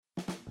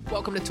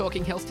Welcome to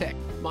Talking Health Tech.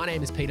 My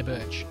name is Peter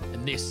Birch,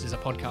 and this is a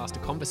podcast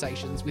of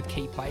conversations with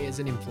key players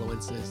and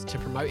influencers to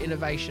promote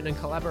innovation and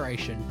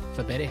collaboration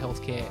for better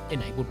healthcare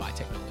enabled by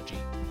technology.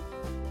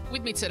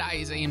 With me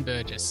today is Ian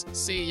Burgess,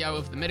 CEO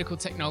of the Medical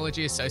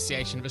Technology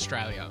Association of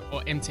Australia,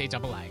 or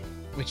MTAA,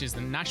 which is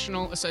the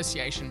national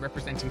association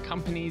representing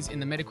companies in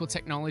the medical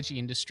technology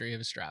industry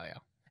of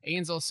Australia.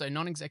 Ian's also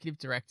non-executive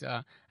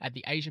director at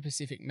the Asia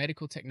Pacific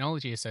Medical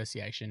Technology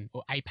Association,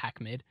 or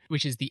APAC-Med,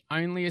 which is the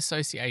only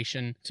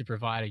association to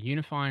provide a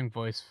unifying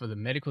voice for the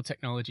medical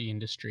technology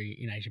industry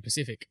in Asia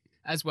Pacific.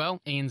 As well,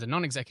 Ian's a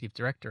non-executive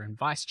director and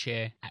vice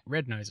chair at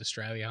Red Nose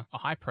Australia, a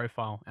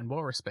high-profile and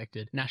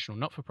well-respected national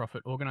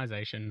not-for-profit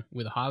organisation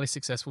with a highly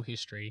successful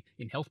history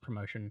in health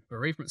promotion,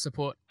 bereavement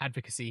support,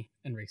 advocacy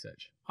and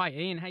research. Hi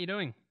Ian, how are you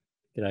doing?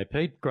 G'day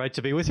Pete, great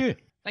to be with you.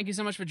 Thank you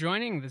so much for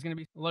joining. There's going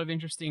to be a lot of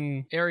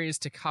interesting areas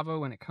to cover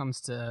when it comes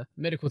to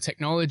medical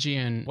technology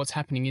and what's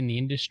happening in the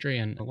industry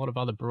and a lot of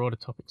other broader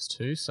topics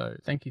too. So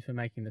thank you for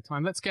making the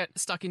time. Let's get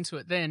stuck into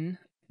it then.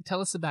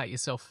 Tell us about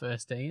yourself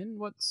first, Ian.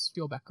 What's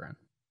your background?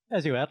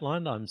 As you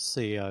outlined, I'm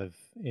CEO of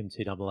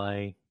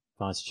MTAA,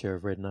 Vice Chair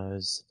of Red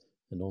Nose,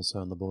 and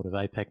also on the board of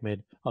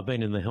APAC-Med. I've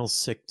been in the health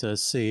sector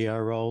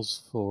CEO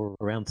roles for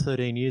around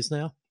 13 years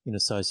now in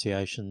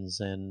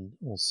associations, and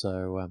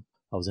also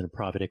I was in a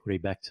private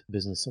equity-backed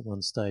business at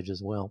one stage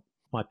as well.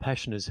 My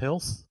passion is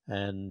health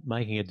and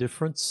making a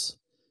difference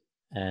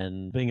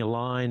and being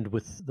aligned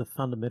with the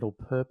fundamental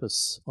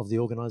purpose of the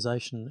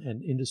organisation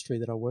and industry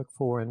that I work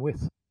for and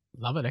with.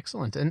 Love it.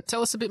 Excellent. And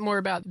tell us a bit more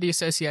about the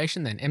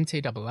association then,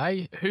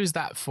 MTAA. Who's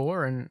that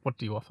for and what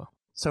do you offer?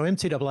 So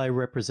MTAA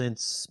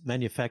represents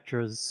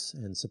manufacturers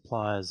and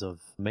suppliers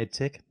of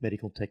medtech,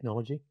 medical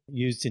technology,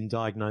 used in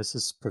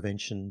diagnosis,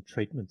 prevention,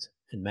 treatment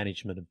and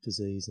management of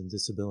disease and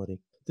disability.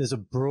 There's a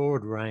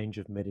broad range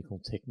of medical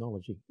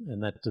technology,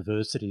 and that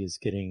diversity is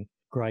getting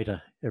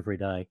greater every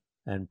day.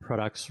 And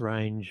products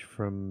range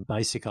from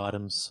basic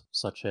items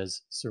such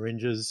as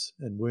syringes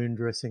and wound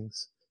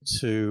dressings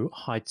to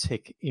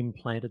high-tech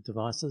implanted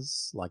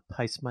devices like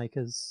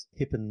pacemakers,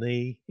 hip and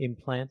knee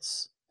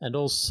implants, and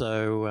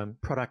also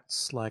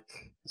products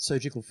like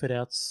surgical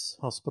fit-outs,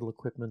 hospital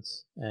equipment,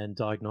 and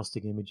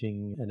diagnostic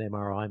imaging and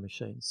MRI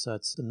machines. So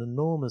it's an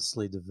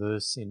enormously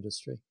diverse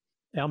industry.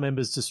 Our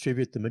members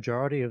distribute the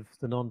majority of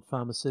the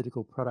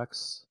non-pharmaceutical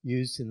products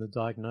used in the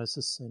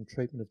diagnosis and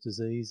treatment of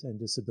disease and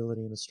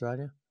disability in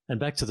Australia. And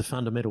back to the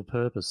fundamental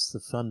purpose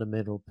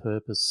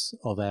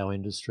of our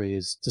industry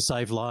is to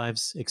save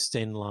lives,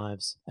 extend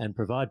lives, and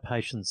provide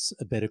patients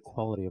a better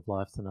quality of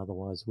life than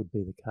otherwise would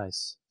be the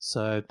case.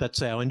 So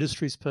that's our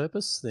industry's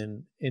purpose.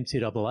 Then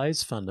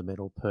MTAA's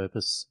fundamental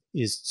purpose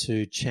is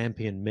to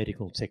champion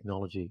medical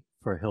technology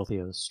for a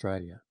healthier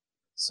Australia,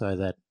 so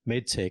that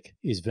medtech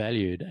is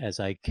valued as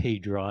a key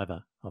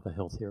driver of a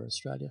healthier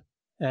Australia.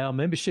 Our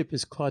membership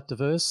is quite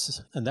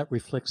diverse, and that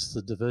reflects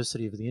the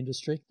diversity of the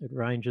industry. It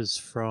ranges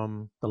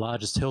from the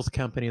largest health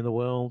company in the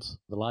world,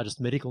 the largest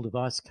medical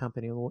device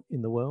company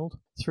in the world,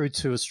 through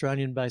to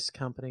Australian-based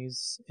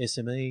companies,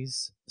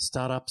 SMEs,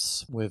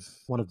 startups.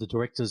 One of the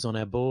directors on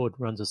our board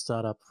runs a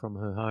startup from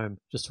her home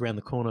just around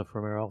the corner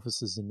from our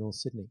offices in North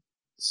Sydney.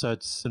 So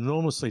it's an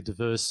enormously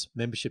diverse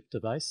membership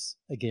base,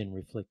 again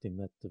reflecting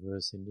that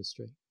diverse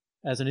industry.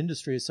 As an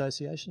industry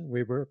association,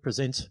 we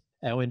represent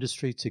our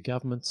industry to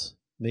government,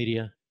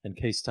 media and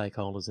key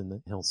stakeholders in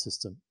the health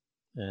system.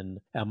 And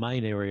our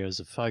main areas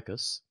of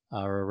focus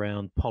are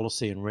around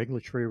policy and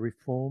regulatory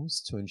reforms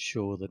to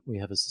ensure that we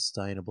have a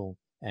sustainable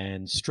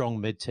and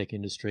strong medtech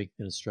industry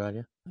in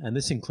Australia. And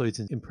this includes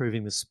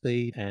improving the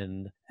speed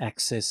and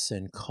access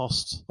and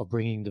cost of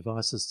bringing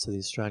devices to the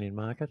Australian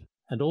market,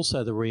 and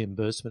also the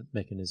reimbursement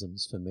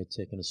mechanisms for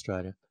medtech in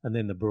Australia, and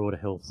then the broader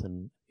health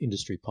and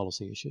industry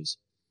policy issues.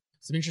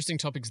 Some interesting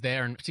topics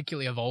there, and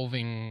particularly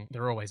evolving.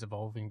 They're always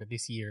evolving, but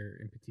this year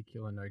in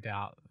particular, no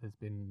doubt, there's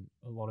been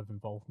a lot of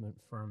involvement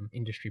from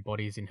industry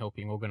bodies in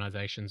helping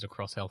organisations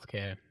across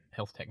healthcare,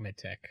 health tech, med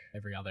tech,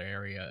 every other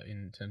area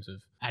in terms of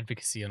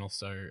advocacy and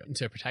also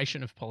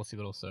interpretation of policy,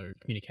 but also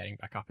communicating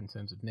back up in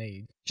terms of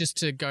need. Just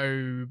to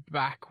go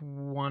back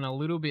one a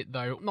little bit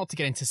though, not to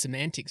get into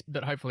semantics,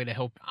 but hopefully to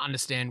help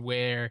understand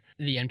where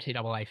the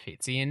MTAA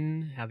fits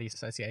in, how the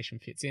association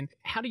fits in.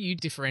 How do you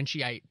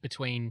differentiate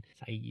between,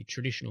 say, your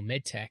traditional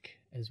med tech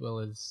as well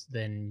as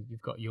then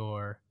you've got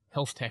your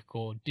health tech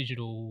or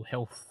digital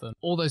health and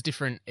all those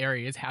different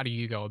areas? How do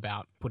you go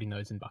about putting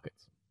those in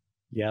buckets?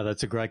 Yeah,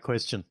 that's a great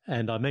question.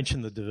 And I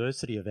mentioned the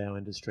diversity of our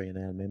industry and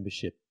our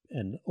membership,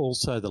 and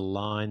also the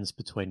lines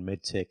between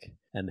medtech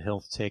and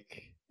health tech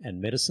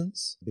and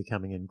medicines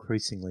becoming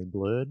increasingly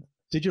blurred.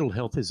 Digital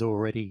health is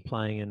already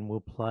playing and will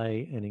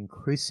play an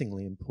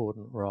increasingly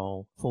important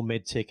role for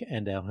medtech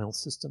and our health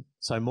system.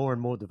 So more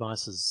and more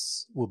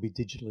devices will be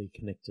digitally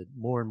connected.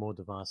 More and more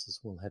devices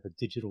will have a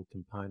digital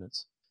component.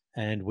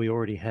 And we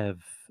already have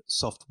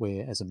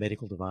software as a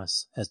medical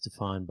device as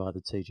defined by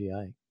the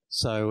TGA.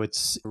 So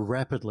it's a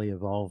rapidly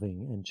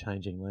evolving and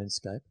changing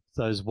landscape.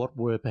 Those what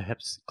were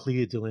perhaps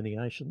clear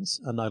delineations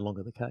are no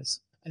longer the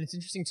case. And it's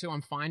interesting too,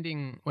 I'm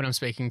finding when I'm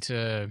speaking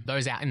to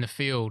those out in the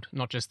field,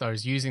 not just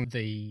those using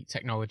the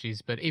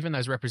technologies, but even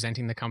those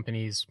representing the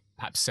companies,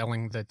 perhaps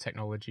selling the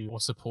technology or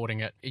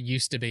supporting it. It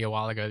used to be a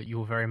while ago that you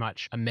were very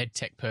much a med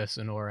tech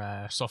person or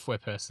a software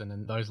person,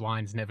 and those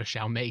lines never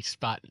shall meet.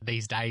 But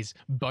these days,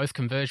 both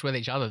converge with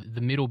each other.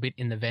 The middle bit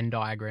in the Venn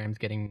diagram's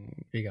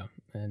getting bigger,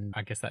 and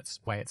I guess that's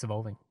the way it's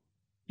evolving.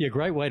 Yeah,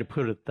 great way to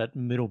put it, that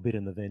middle bit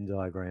in the Venn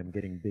diagram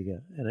getting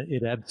bigger. And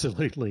it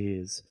absolutely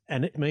is.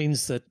 And it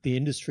means that the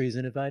industry is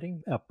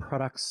innovating, our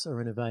products are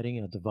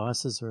innovating, our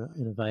devices are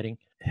innovating,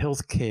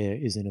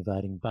 healthcare is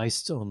innovating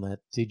based on that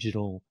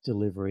digital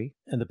delivery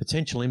and the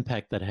potential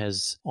impact that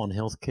has on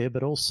healthcare,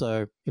 but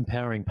also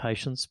empowering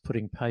patients,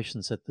 putting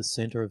patients at the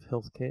centre of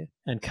healthcare,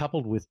 and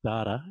coupled with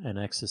data and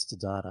access to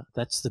data.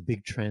 That's the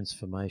big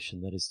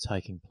transformation that is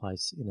taking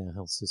place in our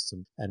health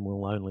system and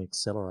will only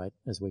accelerate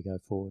as we go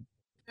forward.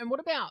 And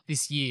what about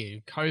this year,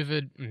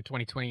 COVID and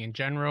 2020 in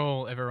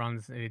general?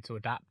 Everyone's needed to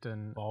adapt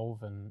and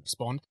evolve and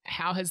respond.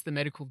 How has the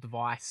medical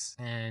device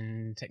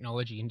and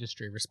technology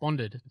industry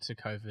responded to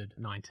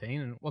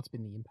COVID-19, and what's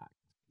been the impact?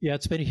 Yeah,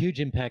 it's been a huge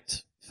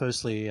impact,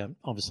 firstly,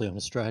 obviously on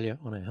Australia,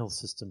 on our health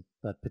system,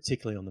 but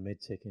particularly on the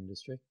medtech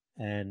industry.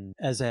 And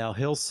as our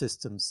health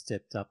system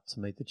stepped up to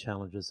meet the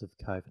challenges of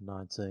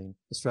COVID-19,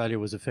 Australia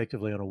was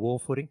effectively on a war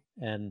footing,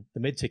 and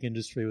the medtech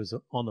industry was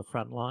on the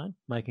front line,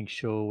 making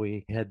sure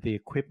we had the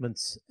equipment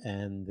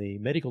and the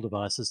medical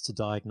devices to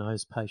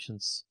diagnose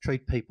patients,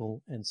 treat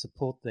people and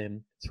support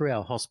them through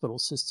our hospital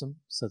system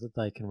so that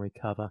they can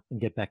recover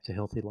and get back to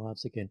healthy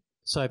lives again.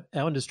 So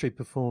our industry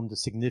performed a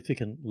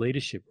significant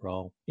leadership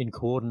role in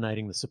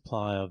coordinating the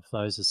supply of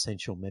those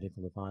essential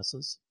medical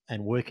devices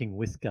and working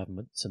with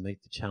government to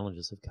meet the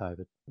challenges of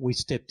COVID. We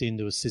stepped in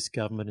to assist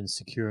government in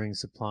securing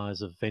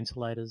supplies of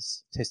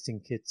ventilators,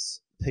 testing kits,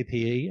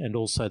 PPE, and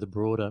also the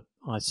broader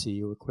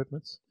ICU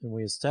equipment. And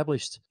we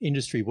established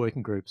industry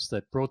working groups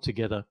that brought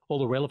together all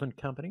the relevant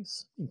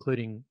companies,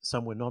 including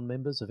some were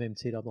non-members of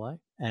MTAA,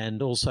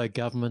 and also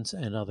government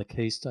and other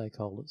key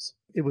stakeholders.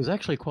 It was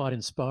actually quite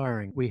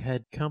inspiring. We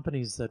had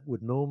companies that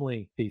would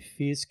normally be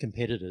fierce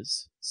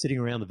competitors sitting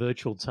around the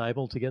virtual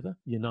table together,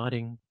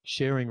 uniting,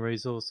 sharing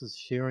resources,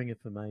 sharing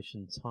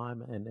information,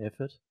 time and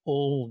effort,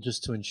 all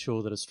just to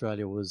ensure that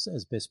Australia was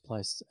as best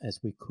placed as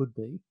we could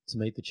be to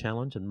meet the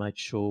challenge and make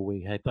sure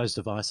we had those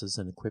devices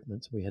and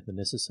equipment, we had the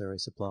necessary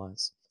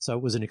supplies. So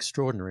it was an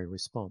extraordinary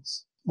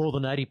response. More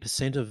than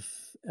 80% of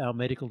our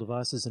medical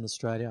devices in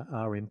Australia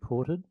are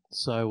imported,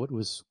 so it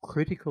was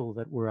critical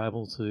that we're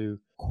able to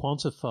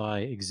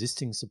quantify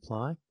existing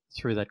supply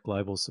through that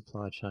global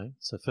supply chain.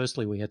 So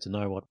firstly, we had to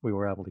know what we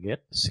were able to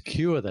get,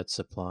 secure that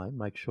supply,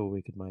 make sure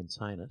we could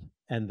maintain it,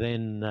 and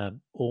then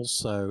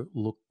also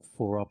look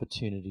for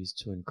opportunities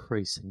to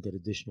increase and get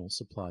additional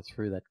supply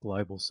through that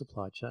global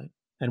supply chain.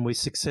 And we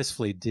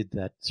successfully did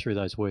that through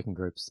those working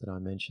groups that I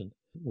mentioned.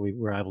 We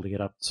were able to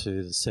get up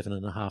to the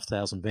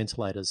 7,500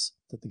 ventilators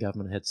that the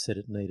government had said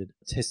it needed,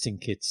 testing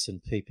kits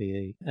and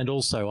PPE, and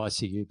also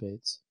ICU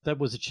beds. That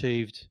was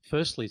achieved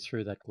firstly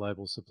through that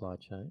global supply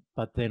chain,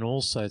 but then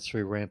also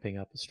through ramping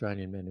up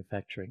Australian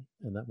manufacturing,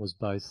 and that was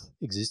both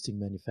existing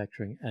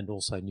manufacturing and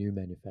also new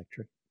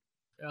manufacturing.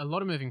 A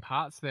lot of moving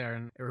parts there,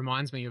 and it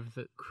reminds me of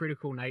the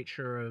critical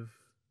nature of,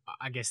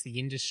 I guess, the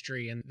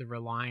industry and the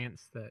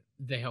reliance that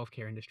the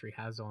healthcare industry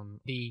has on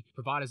the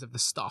providers of the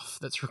stuff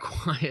that's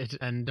required,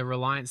 and the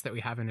reliance that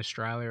we have in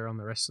Australia on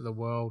the rest of the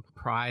world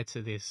prior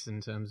to this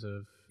in terms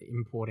of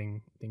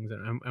importing things,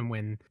 and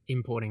when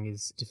importing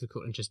is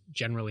difficult and just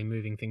generally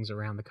moving things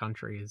around the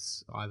country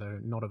is either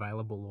not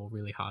available or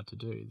really hard to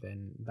do,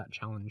 then that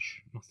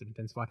challenge must have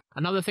intensified.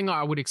 Another thing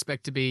I would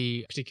expect to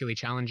be particularly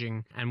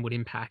challenging and would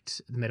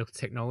impact the medical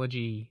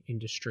technology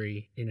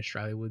industry in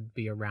Australia would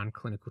be around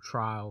clinical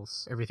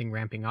trials. Everything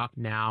ramping up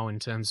now in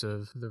terms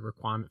of the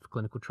requirement for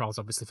clinical trials,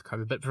 obviously for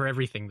COVID, but for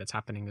everything that's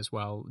happening as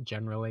well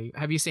generally.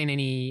 Have you seen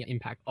any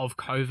impact of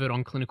COVID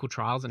on clinical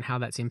trials and how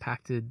that's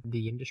impacted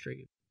the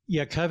industry?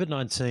 Yeah,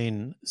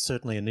 COVID-19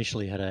 certainly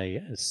initially had a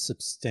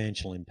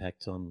substantial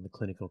impact on the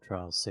clinical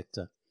trials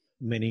sector.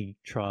 Many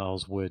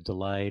trials were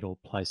delayed or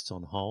placed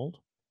on hold.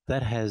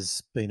 That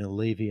has been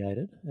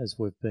alleviated as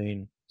we've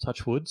been,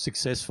 touch wood,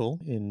 successful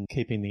in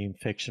keeping the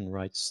infection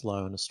rates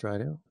low in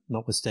Australia,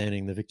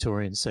 notwithstanding the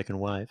Victorian second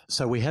wave.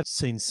 So we have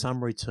seen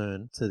some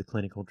return to the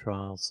clinical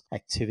trials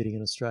activity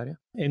in Australia.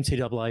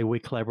 MTAA, we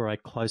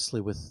collaborate closely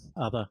with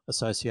other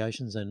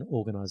associations and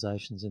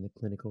organisations in the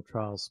clinical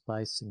trial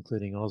space,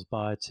 including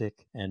AusBiotech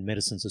and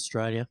Medicines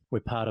Australia.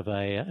 We're part of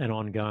an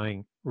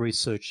ongoing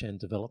research and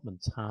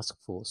development task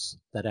force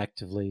that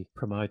actively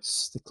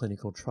promotes the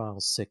clinical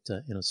trials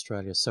sector in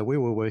Australia. So we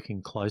were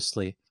working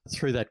closely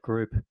through that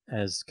group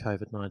as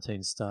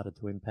COVID-19 started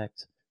to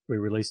impact. We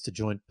released a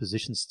joint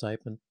position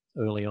statement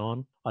early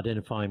on,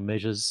 identifying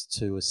measures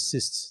to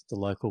assist the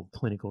local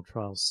clinical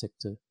trials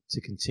sector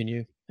to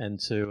continue and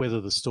to weather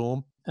the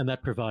storm. And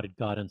that provided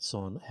guidance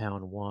on how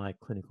and why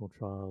clinical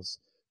trials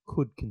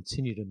could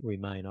continue to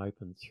remain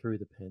open through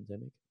the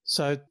pandemic.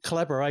 So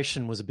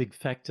collaboration was a big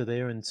factor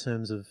there in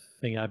terms of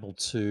being able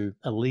to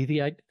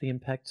alleviate the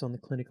impact on the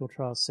clinical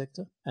trials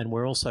sector. And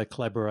we're also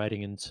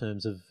collaborating in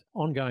terms of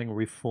ongoing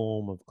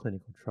reform of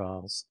clinical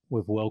trials.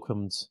 We've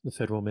welcomed the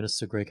Federal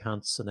Minister Greg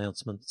Hunt's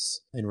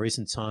announcements in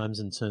recent times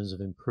in terms of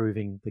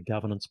improving the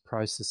governance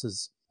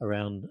processes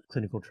around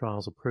clinical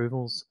trials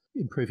approvals,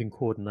 improving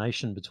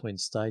coordination between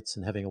states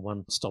and having a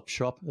one-stop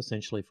shop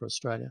essentially for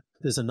Australia.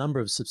 There's a number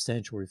of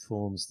substantial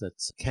reforms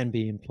that can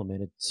be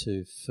implemented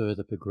to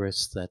further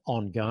progress that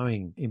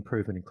ongoing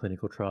improvement in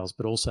clinical trials,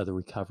 but also the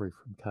recovery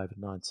from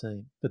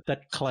COVID-19. But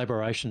that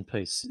collaboration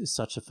piece is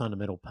such a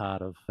fundamental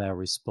part of our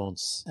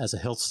response as a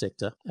health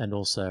sector and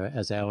also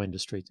as our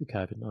industry to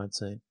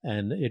COVID-19.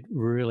 And it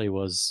really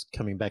was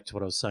coming back to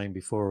what I was saying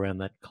before around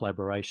that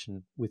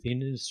collaboration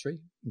within industry,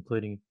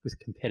 including with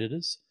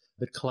competitors,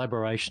 but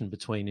collaboration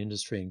between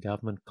industry and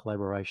government,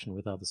 collaboration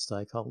with other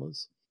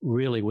stakeholders.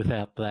 Really,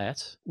 without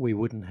that, we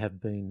wouldn't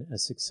have been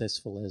as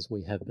successful as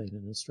we have been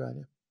in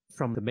Australia.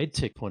 From the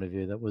medtech point of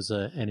view, that was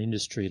an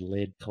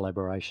industry-led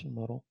collaboration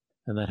model,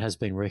 and that has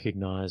been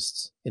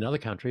recognised in other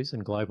countries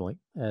and globally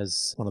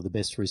as one of the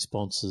best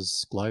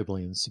responses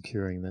globally in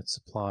securing that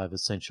supply of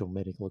essential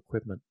medical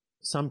equipment.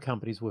 Some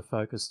companies were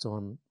focused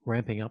on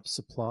ramping up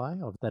supply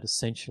of that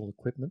essential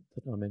equipment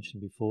that I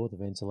mentioned before, the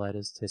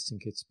ventilators, testing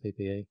kits,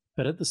 PPE.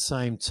 But at the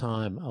same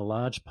time, a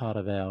large part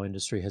of our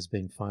industry has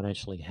been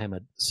financially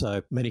hammered.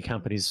 So many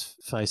companies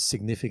face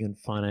significant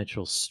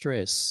financial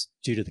stress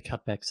due to the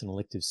cutbacks in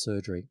elective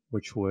surgery,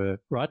 which were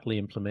rightly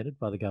implemented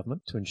by the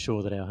government to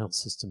ensure that our health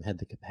system had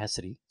the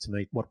capacity to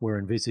meet what were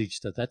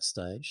envisaged at that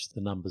stage,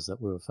 the numbers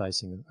that we were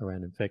facing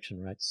around infection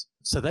rates.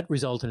 So that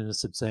resulted in a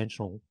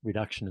substantial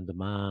reduction in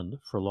demand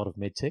for a lot of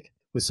medtech,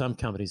 with some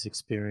companies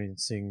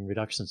experiencing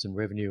reductions in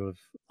revenue of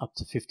up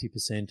to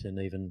 50% and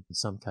even in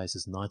some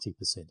cases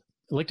 90%.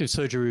 Elective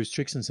surgery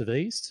restrictions have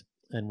eased,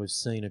 and we've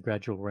seen a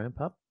gradual ramp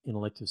up in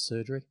elective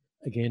surgery,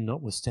 again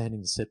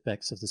notwithstanding the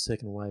setbacks of the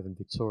second wave in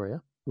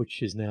Victoria,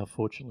 which is now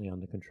fortunately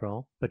under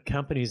control. But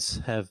companies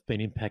have been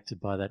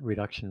impacted by that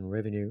reduction in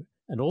revenue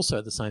and also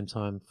at the same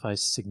time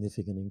face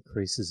significant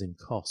increases in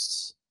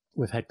costs.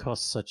 We've had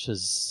costs such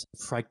as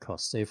freight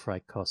costs, air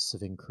freight costs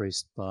have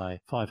increased by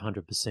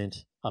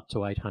 500% up to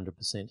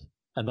 800%.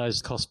 And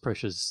those cost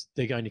pressures,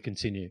 they're going to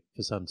continue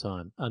for some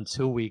time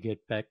until we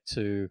get back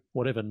to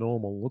whatever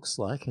normal looks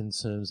like in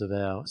terms of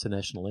our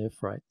international air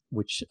freight,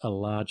 which a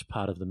large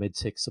part of the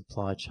medtech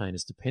supply chain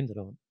is dependent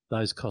on.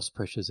 Those cost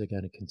pressures are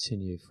going to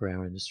continue for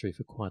our industry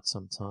for quite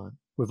some time.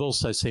 We've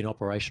also seen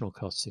operational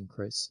costs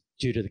increase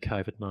due to the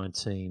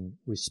COVID-19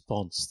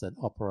 response that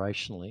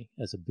operationally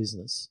as a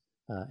business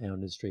our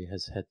industry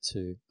has had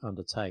to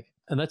undertake.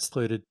 And that's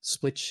included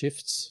split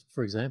shifts,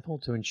 for example,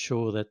 to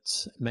ensure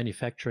that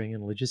manufacturing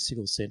and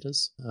logistical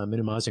centres are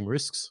minimising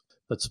risks,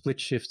 but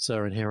split shifts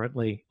are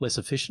inherently less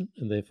efficient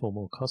and therefore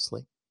more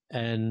costly.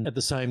 And at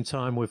the same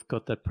time, we've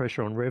got that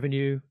pressure on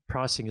revenue.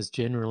 Pricing is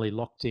generally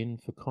locked in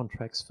for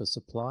contracts for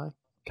supply.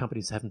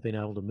 Companies haven't been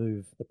able to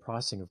move the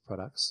pricing of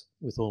products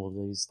with all of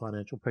these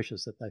financial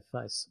pressures that they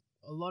face.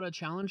 A lot of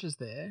challenges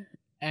there.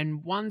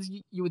 And ones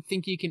you would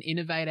think you can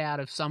innovate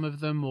out of some of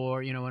them,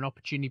 or, you know, an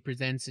opportunity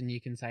presents and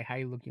you can say,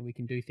 hey, look, we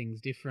can do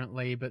things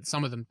differently. But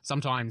some of them,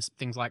 sometimes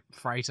things like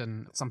freight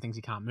and some things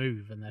you can't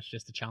move, and that's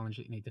just a challenge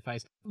that you need to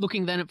face.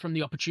 Looking then from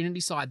the opportunity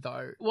side,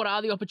 though, what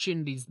are the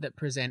opportunities that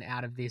present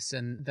out of this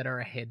and that are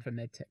ahead for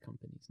medtech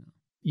companies now?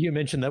 You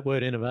mentioned that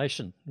word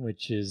innovation,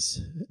 which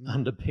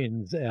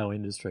underpins our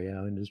industry.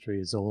 Our industry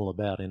is all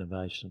about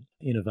innovation.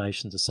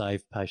 Innovation to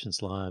save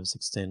patients' lives,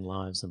 extend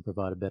lives, and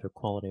provide a better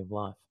quality of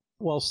life.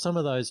 While some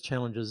of those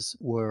challenges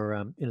were,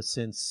 in a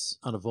sense,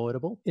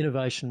 unavoidable,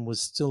 innovation was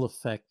still a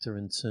factor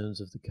in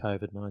terms of the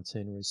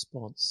COVID-19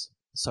 response.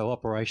 So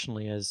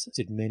operationally, as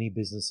did many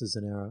businesses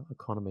in our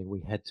economy,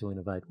 we had to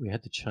innovate. We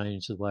had to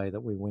change the way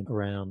that we went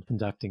around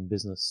conducting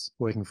business,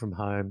 working from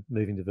home,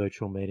 moving to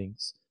virtual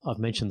meetings. I've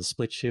mentioned the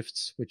split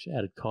shifts, which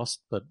added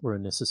cost, but were a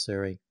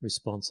necessary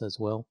response as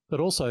well. But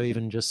also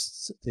even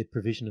just the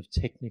provision of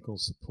technical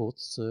support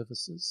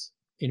services.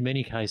 In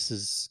many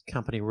cases,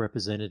 company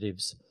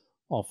representatives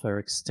offer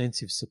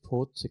extensive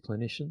support to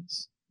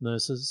clinicians,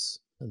 nurses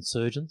and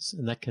surgeons,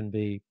 and that can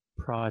be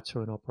prior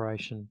to an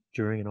operation,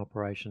 during an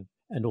operation,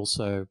 and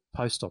also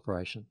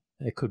post-operation.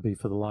 It could be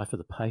for the life of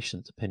the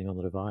patient, depending on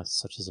the device,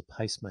 such as a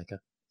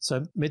pacemaker.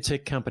 So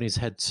medtech companies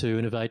had to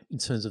innovate in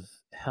terms of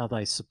how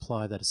they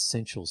supply that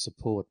essential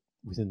support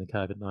within the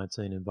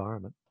COVID-19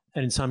 environment.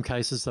 And in some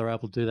cases, they're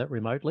able to do that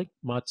remotely,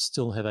 might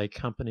still have a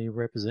company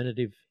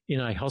representative in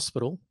a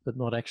hospital, but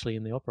not actually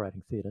in the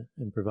operating theatre,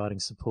 and providing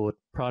support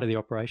prior to the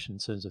operation in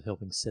terms of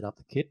helping set up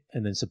the kit,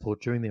 and then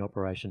support during the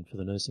operation for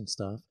the nursing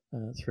staff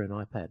through an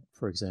iPad,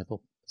 for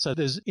example. So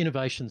there's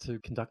innovation through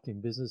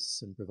conducting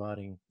business and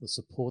providing the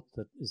support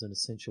that is an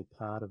essential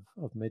part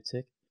of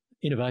medtech.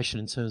 Innovation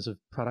in terms of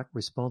product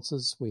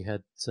responses. We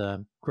had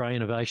Grey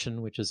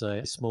Innovation, which is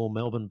a small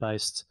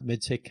Melbourne-based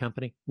medtech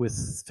company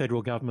with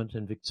federal government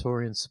and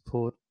Victorian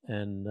support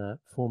and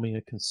forming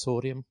a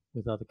consortium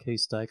with other key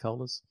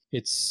stakeholders.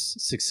 It's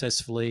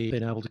successfully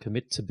been able to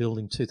commit to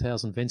building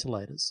 2,000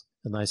 ventilators,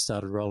 and they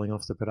started rolling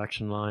off the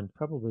production line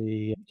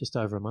probably just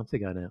over a month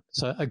ago now.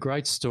 So a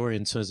great story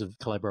in terms of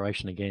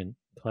collaboration again,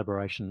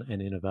 collaboration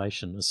and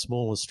innovation, a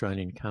small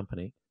Australian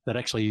company that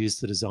actually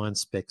used the design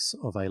specs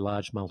of a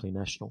large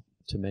multinational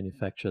to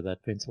manufacture that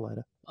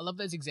ventilator. I love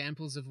those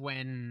examples of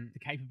when the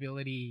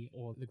capability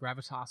or the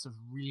gravitas of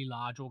really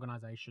large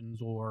organizations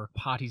or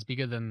parties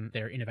bigger than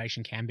their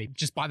innovation can be.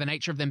 Just by the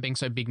nature of them being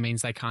so big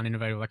means they can't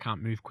innovate or they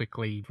can't move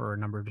quickly for a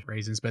number of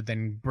reasons. But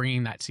then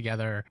bringing that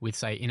together with,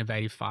 say,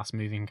 innovative,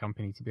 fast-moving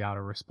company to be able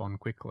to respond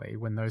quickly,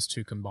 when those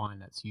two combine,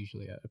 that's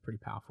usually a pretty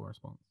powerful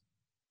response.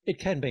 It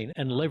can be,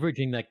 and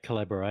leveraging that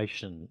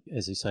collaboration,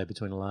 as you say,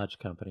 between a large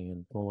company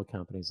and smaller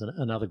companies. And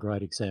another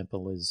great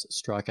example is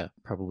Stryker,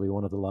 probably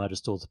one of the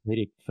largest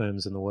orthopedic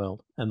firms in the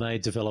world. And they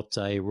developed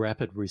a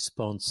rapid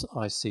response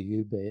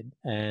ICU bed.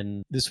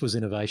 And this was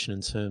innovation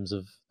in terms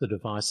of the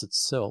device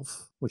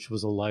itself, which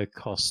was a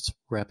low-cost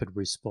rapid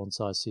response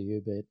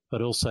ICU bed,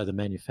 but also the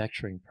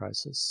manufacturing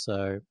process.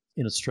 So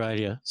in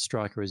Australia,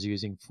 Stryker is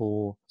using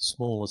 4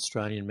 small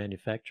Australian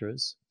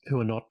manufacturers who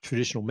are not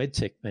traditional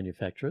medtech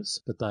manufacturers,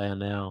 but they are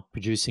now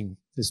producing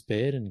this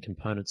bed and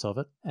components of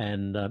it.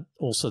 And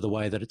also the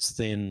way that it's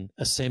then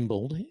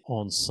assembled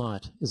on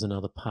site is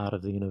another part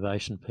of the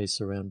innovation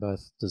piece around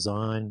both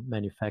design,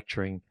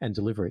 manufacturing and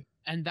delivery.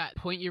 And that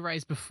point you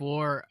raised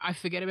before, I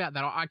forget about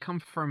that. I come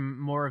from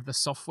more of the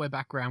software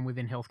background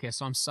within healthcare,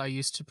 so I'm so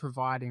used to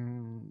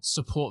providing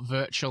support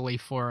virtually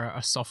for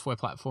a software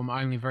platform.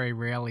 Only very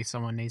rarely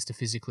someone needs to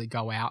physically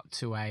go out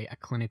to a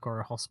clinic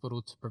or a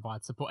hospital to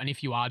provide support. And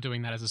if you are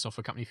doing that as a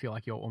software company, you feel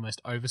like you're almost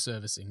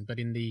over-servicing. But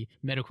in the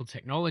medical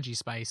technology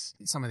space,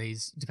 some of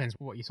these, depends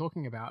what you're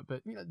talking about,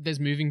 but there's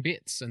moving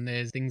bits and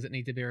there's things that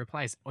need to be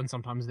replaced. And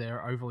sometimes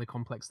they're overly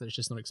complex that it's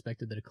just not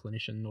expected that a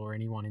clinician or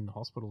anyone in the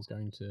hospital is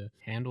going to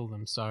handle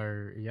them.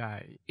 So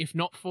yeah, if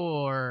not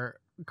for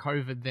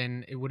COVID,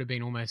 then it would have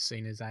been almost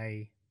seen as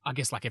I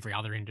guess like every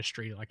other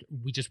industry, like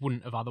we just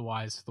wouldn't have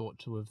otherwise thought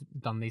to have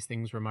done these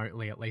things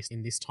remotely, at least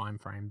in this time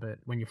frame. But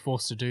when you're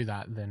forced to do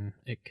that, then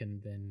it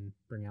can then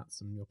bring out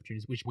some new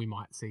opportunities, which we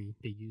might see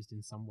be used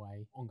in some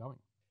way ongoing.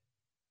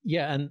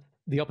 Yeah, and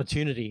the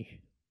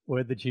opportunity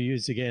word that you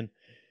used again,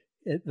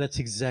 that's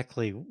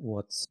exactly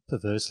what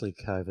perversely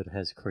COVID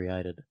has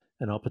created.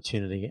 An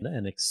opportunity,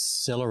 an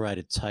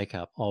accelerated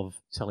take-up of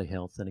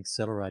telehealth, an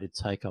accelerated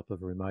take-up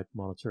of remote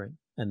monitoring,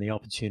 and the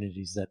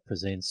opportunities that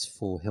presents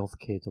for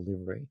healthcare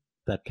delivery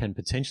that can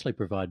potentially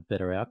provide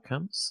better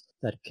outcomes,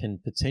 that can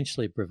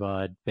potentially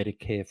provide better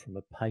care from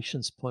a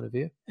patient's point of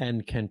view,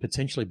 and can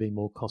potentially be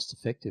more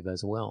cost-effective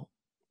as well.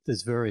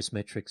 There's various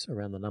metrics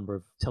around the number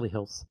of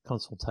telehealth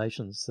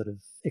consultations that have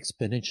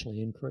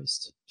exponentially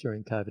increased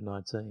during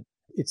COVID-19.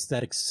 It's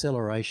that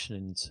acceleration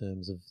in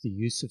terms of the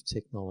use of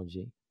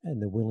technology and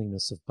the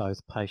willingness of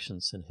both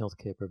patients and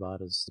healthcare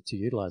providers to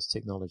utilise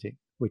technology,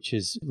 which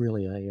is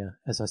really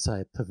as I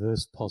say, a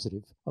perverse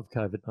positive of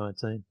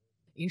COVID-19.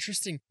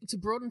 Interesting. To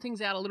broaden things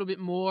out a little bit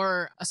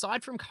more,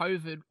 aside from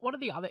COVID, what are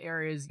the other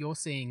areas you're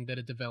seeing that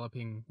are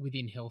developing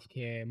within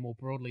healthcare more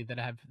broadly that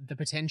have the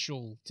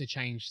potential to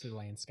change the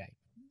landscape?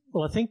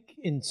 Well, I think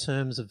in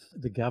terms of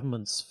the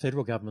government's,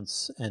 federal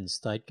government's and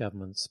state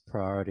government's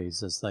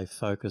priorities as they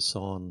focus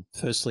on,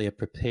 firstly, a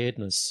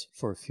preparedness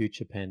for a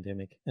future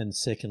pandemic, and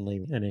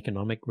secondly, an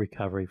economic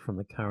recovery from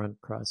the current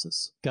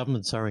crisis.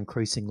 Governments are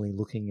increasingly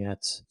looking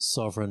at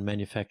sovereign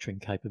manufacturing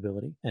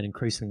capability and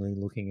increasingly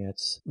looking at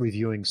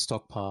reviewing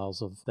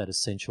stockpiles of that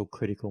essential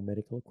critical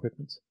medical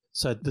equipment.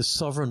 So the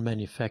sovereign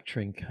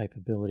manufacturing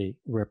capability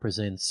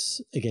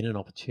represents, again, an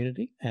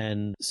opportunity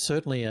and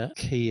certainly a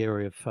key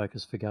area of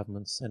focus for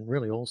governments and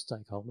really all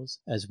stakeholders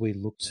as we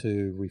look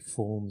to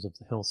reforms of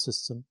the health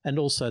system and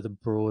also the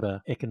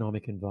broader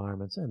economic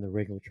environment and the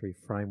regulatory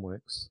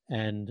frameworks.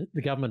 And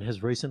the government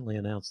has recently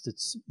announced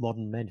its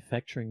modern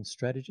manufacturing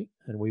strategy,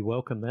 and we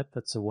welcome that.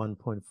 That's a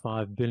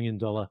 $1.5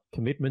 billion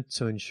commitment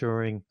to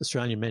ensuring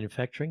Australian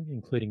manufacturing,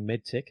 including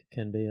medtech,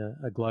 can be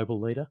a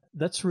global leader.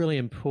 That's really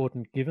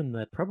important given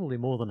that probably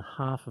more than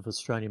half of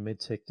Australian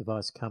medtech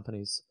device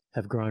companies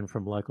have grown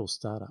from local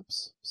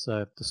startups.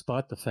 So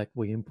despite the fact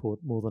we import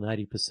more than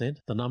 80%,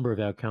 the number of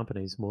our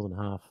companies, more than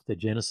half, their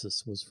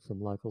genesis was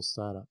from local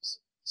startups.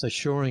 So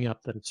shoring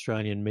up that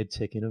Australian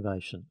medtech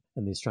innovation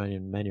and the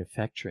Australian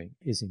manufacturing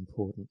is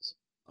important.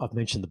 I've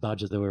mentioned the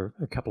budget. There were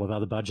a couple of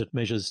other budget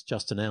measures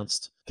just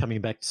announced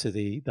coming back to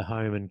the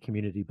home and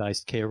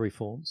community-based care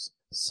reforms.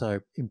 So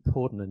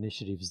important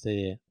initiatives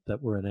there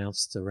that were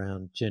announced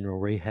around general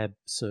rehab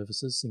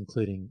services,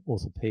 including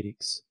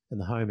orthopedics, and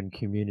the home and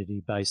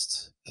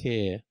community-based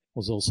care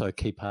was also a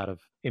key part of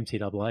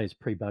MTAA's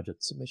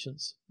pre-budget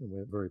submissions, and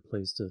we're very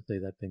pleased to see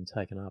that being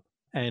taken up.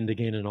 And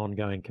again, an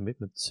ongoing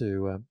commitment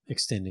to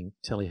extending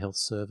telehealth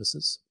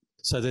services.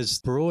 So there's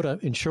broader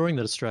ensuring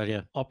that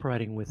Australia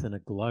operating within a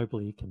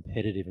globally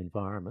competitive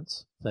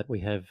environment, that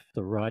we have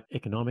the right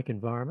economic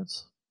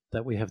environments,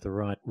 that we have the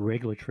right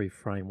regulatory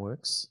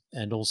frameworks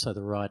and also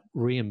the right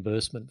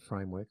reimbursement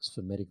frameworks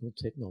for medical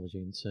technology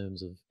in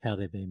terms of how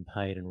they're being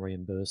paid and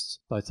reimbursed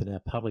both in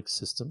our public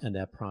system and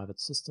our private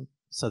system.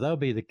 So they'll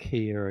be the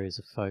key areas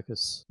of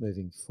focus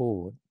moving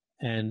forward.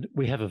 And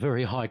we have a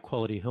very high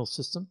quality health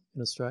system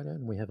in Australia,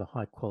 and we have a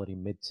high quality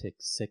medtech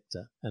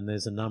sector. And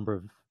there's a number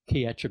of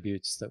key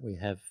attributes that we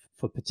have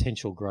for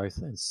potential growth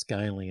and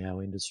scaling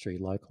our industry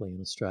locally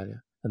in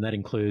Australia. And that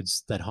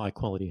includes that high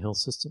quality health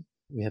system.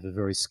 We have a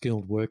very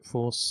skilled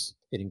workforce.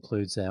 It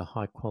includes our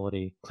high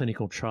quality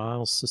clinical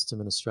trials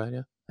system in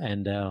Australia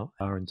and our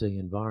R&D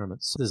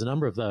environments. So there's a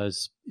number of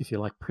those, if you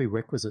like,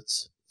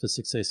 prerequisites for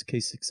success,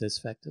 key success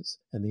factors,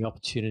 and the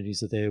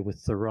opportunities are there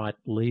with the right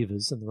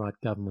levers and the right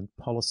government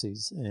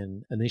policies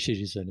and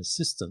initiatives and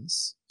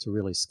assistance to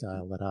really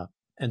scale that up.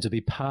 And to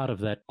be part of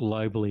that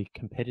globally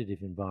competitive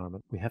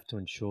environment, we have to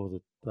ensure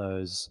that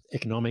those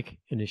economic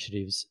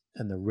initiatives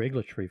and the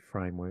regulatory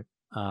framework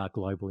are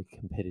globally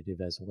competitive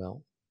as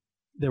well.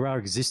 There are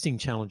existing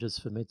challenges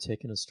for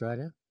medtech in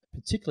Australia,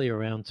 particularly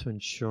around to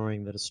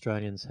ensuring that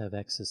Australians have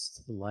access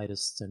to the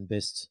latest and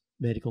best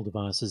medical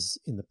devices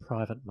in the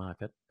private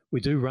market.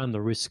 We do run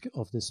the risk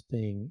of this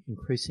being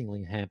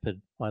increasingly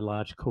hampered by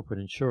large corporate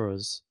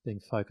insurers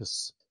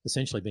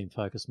essentially being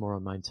focused more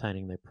on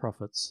maintaining their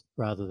profits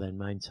rather than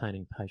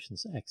maintaining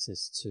patients'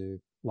 access to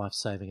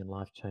life-saving and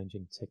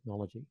life-changing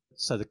technology.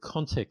 So the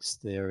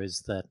context there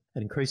is that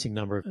an increasing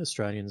number of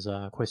Australians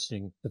are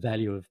questioning the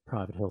value of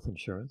private health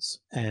insurance.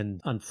 And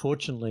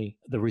unfortunately,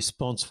 the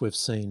response we've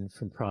seen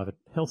from private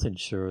health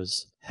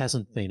insurers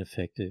hasn't been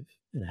effective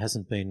and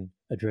hasn't been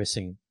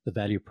addressing the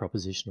value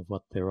proposition of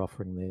what they're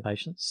offering their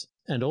patients,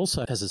 and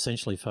also has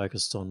essentially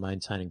focused on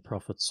maintaining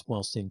profits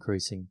whilst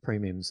increasing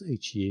premiums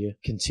each year,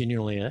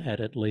 continually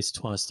at least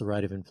twice the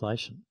rate of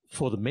inflation.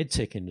 For the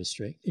medtech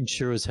industry,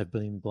 insurers have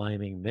been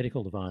blaming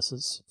medical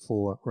devices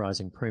for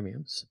rising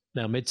premiums.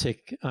 Now,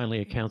 medtech only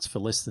accounts for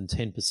less than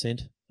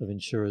 10% of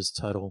insurers'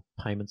 total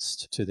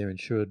payments to their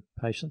insured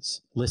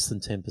patients, less than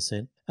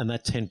 10%, and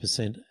that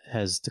 10%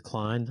 has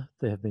declined.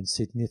 There have been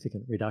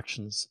significant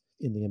reductions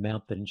in the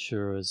amount that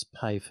insurers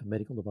pay for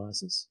medical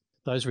devices.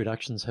 Those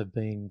reductions have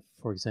been,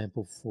 for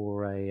example,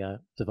 for a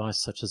device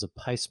such as a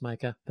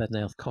pacemaker that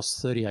now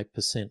costs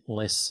 38%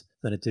 less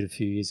than it did a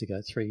few years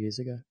ago, 3 years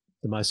ago.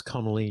 The most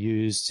commonly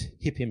used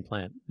hip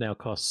implant now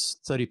costs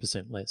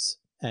 30% less.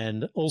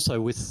 And also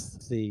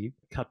with the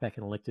cutback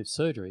in elective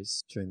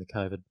surgeries during the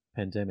COVID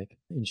pandemic,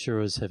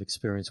 insurers have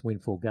experienced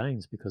windfall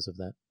gains because of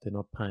that. They're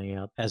not paying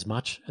out as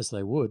much as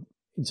they would.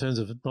 In terms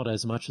of not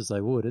as much as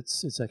they would,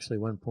 it's actually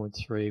 $1.3,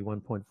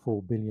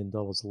 $1.4 billion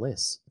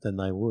less than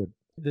they would.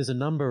 There's a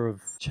number of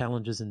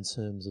challenges in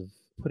terms of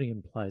putting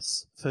in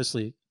place,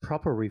 firstly,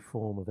 proper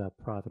reform of our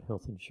private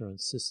health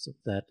insurance system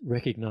that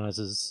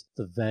recognises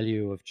the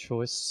value of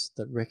choice,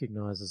 that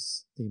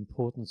recognises the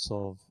importance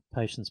of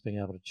patients being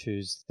able to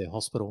choose their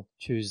hospital,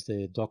 choose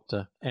their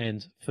doctor,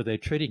 and for their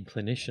treating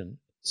clinician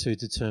to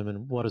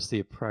determine what is the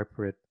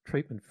appropriate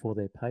treatment for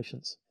their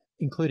patients,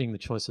 including the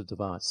choice of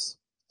device.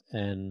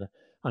 And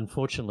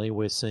unfortunately,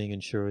 we're seeing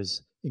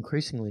insurers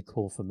increasingly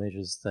call for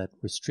measures that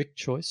restrict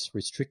choice,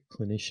 restrict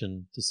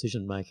clinician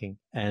decision-making,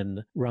 and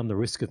run the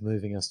risk of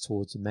moving us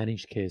towards a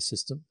managed care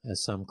system,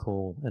 as some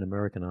call an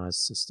Americanized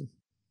system.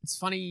 It's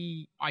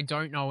funny, I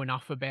don't know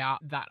enough about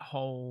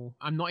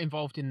I'm not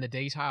involved in the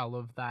detail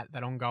of that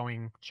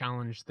ongoing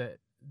challenge that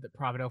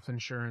private health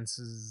insurance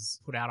has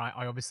put out.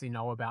 I obviously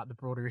know about the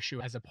broader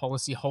issue as a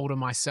policy holder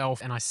myself,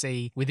 and I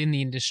see within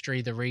the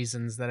industry the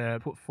reasons that are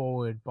put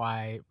forward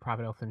by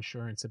private health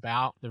insurance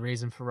about the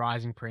reason for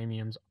rising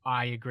premiums.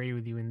 I agree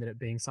with you in that it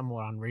being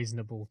somewhat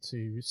unreasonable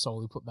to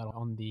solely put that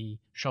on the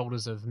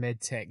shoulders of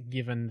medtech,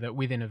 given that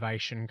with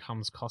innovation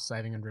comes cost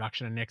saving and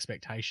reduction and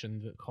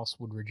expectation that costs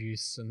would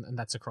reduce, and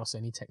that's across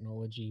any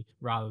technology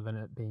rather than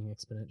it being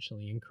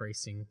exponentially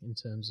increasing in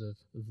terms of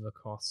the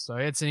cost. So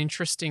it's an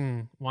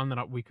interesting one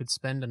that we could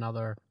spend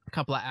another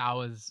couple of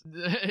hours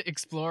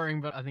exploring,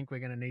 but I think we're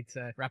going to need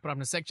to wrap it up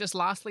in a sec. Just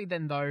lastly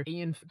then though,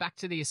 Ian, back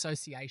to the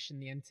association,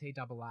 the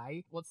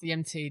MTAA. What's the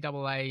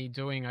MTAA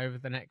doing over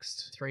the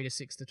next 3 to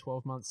 6 to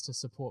 12 months to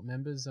support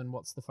members, and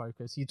what's the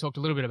focus? You talked a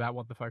little bit about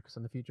what the focus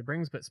on the future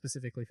brings, but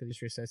specifically for the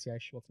Industry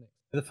Association, what's next?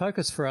 The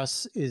focus for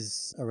us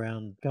is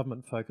around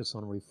government focus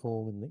on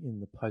reform in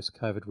the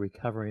post-COVID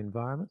recovery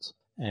environment,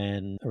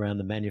 and around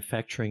the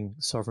manufacturing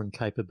sovereign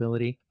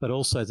capability, but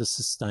also the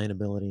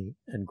sustainability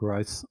and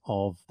growth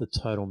of the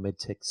total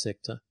medtech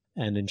sector,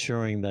 and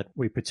ensuring that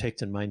we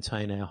protect and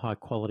maintain our high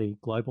quality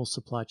global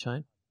supply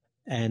chain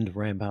and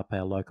ramp up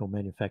our local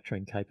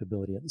manufacturing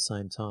capability at the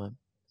same time.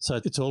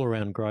 So it's all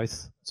around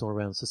growth, it's all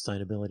around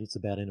sustainability, it's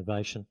about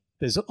innovation.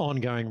 There's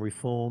ongoing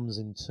reforms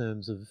in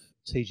terms of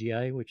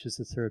TGA, which is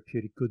the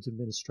Therapeutic Goods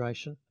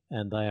Administration,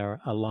 and they are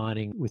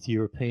aligning with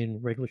European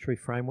regulatory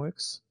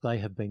frameworks. They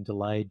have been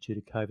delayed due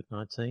to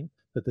COVID-19,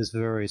 but there's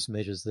various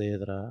measures there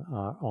that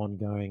are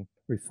ongoing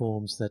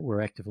reforms that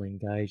we're actively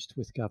engaged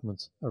with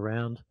government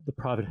around. The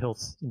private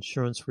health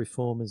insurance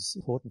reform is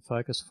an important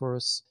focus for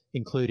us,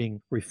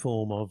 including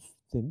reform of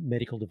the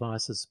medical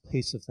devices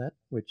piece of that,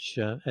 which,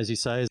 as you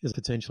say, is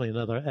potentially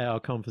another hour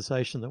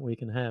conversation that we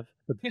can have.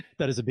 But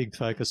that is a big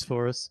focus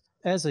for us,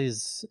 as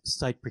is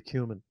state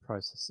procurement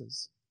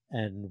processes.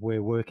 And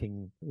we're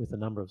working with a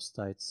number of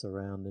states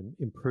around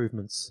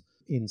improvements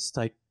in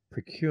state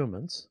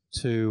procurement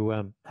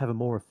to have a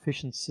more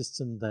efficient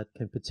system that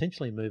can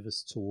potentially move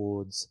us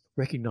towards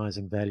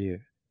recognising value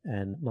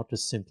and not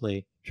just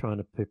simply trying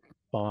to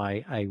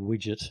buy a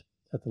widget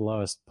at the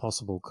lowest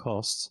possible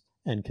cost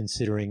and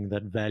considering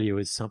that value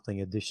is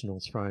something additional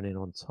thrown in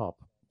on top,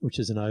 which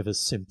is an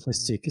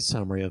oversimplistic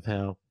summary of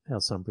how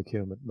some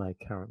procurement may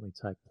currently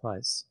take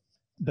place.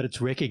 But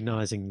it's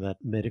recognising that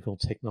medical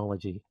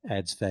technology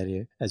adds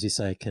value, as you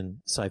say,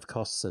 can save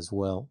costs as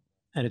well.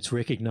 And it's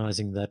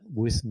recognising that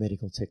with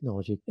medical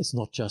technology, it's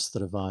not just the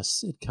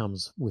device. It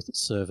comes with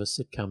service,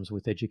 it comes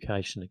with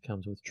education, it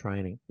comes with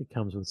training, it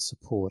comes with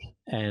support.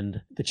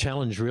 And the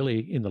challenge really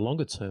in the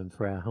longer term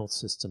for our health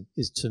system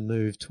is to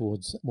move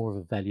towards more of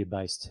a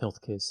value-based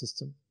healthcare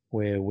system,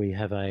 where we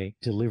have a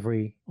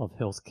delivery of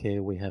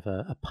healthcare, we have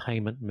a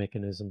payment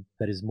mechanism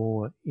that is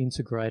more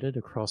integrated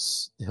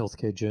across the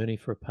healthcare journey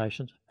for a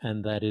patient,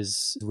 and that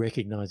is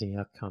recognising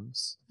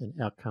outcomes and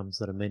outcomes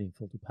that are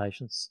meaningful to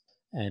patients,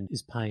 and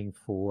is paying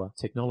for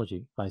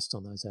technology based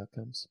on those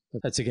outcomes.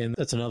 But that's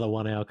another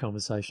 1 hour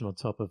conversation on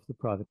top of the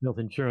private health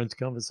insurance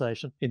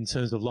conversation in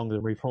terms of longer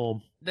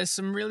reform. There's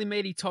some really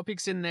meaty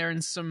topics in there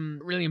and some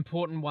really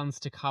important ones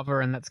to cover,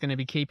 and that's going to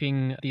be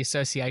keeping the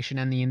association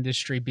and the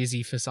industry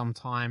busy for some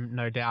time,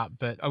 no doubt.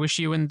 But I wish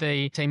you and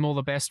the team all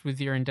the best with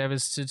your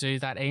endeavours to do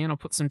that, Ian. I'll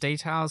put some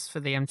details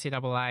for the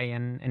MTAA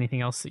and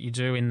anything else that you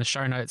do in the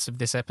show notes of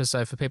this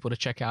episode for people to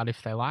check out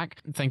if they like.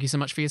 Thank you so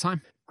much for your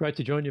time. Great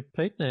to join you,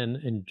 Pete, and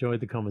enjoyed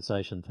the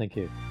conversation. Thank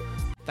you.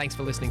 Thanks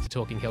for listening to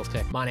Talking Health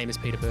Tech. My name is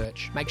Peter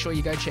Birch. Make sure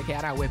you go check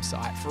out our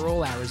website for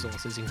all our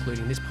resources,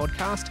 including this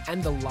podcast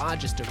and the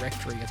largest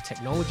directory of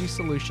technology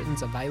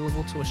solutions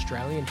available to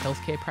Australian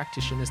healthcare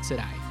practitioners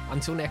today.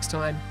 Until next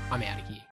time, I'm out of here.